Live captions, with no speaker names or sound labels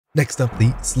Next up,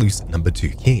 the Sluice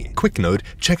 #2 key. Quick note,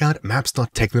 check out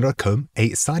maps.techno.com,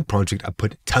 a side project I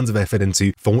put tons of effort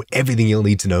into for everything you'll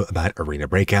need to know about Arena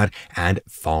Breakout and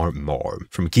far more.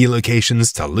 From key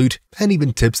locations to loot and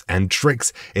even tips and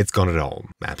tricks, it's got it all.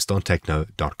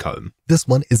 maps.techno.com. This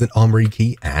one is an Armory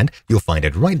key and you'll find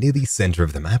it right near the center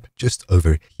of the map, just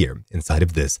over here inside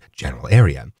of this general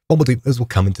area. What we'll do is we'll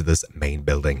come into this main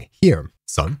building here.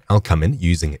 So I'll come in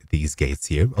using these gates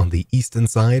here on the eastern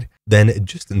side. Then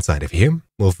just inside of here,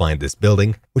 we'll find this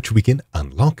building, which we can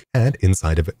unlock. And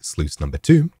inside of Sluice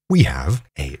 #2, we have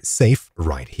a safe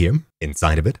right here.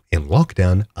 Inside of it, in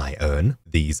lockdown, I earn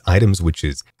these items, which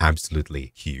is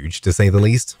absolutely huge to say the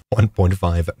least,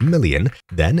 1.5 million.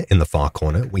 Then in the far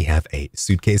corner, we have a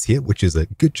suitcase here, which is a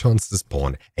good chance to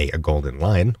spawn a golden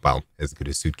lion. Well, as good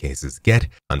as suitcases get.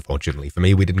 Unfortunately for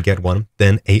me, we didn't get one.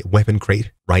 Then a weapon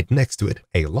crate right next to it,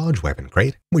 a large weapon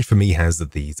crate, which for me has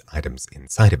these items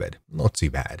inside of it. Not too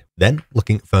bad. Then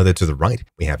looking further to the right,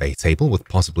 we have a table with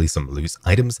possibly some loose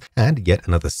items and yet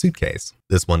another suitcase.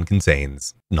 This one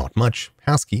contains not much.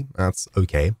 House key, that's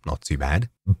okay, not too bad.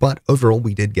 But overall,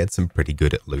 we did get some pretty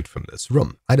good loot from this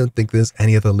room. I don't think there's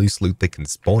any other loose loot that can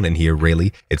spawn in here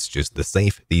really. It's just the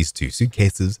safe, these two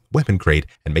suitcases, weapon crate,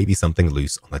 and maybe something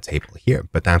loose on the table here.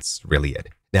 But that's really it.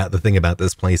 Now, the thing about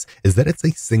this place is that it's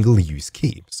a single-use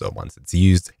key, so once it's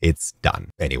used, it's done.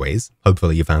 Anyways,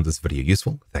 hopefully you found this video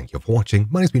useful. Thank you for watching.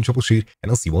 My name's been Troubleshoot,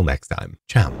 and I'll see you all next time.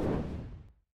 Ciao.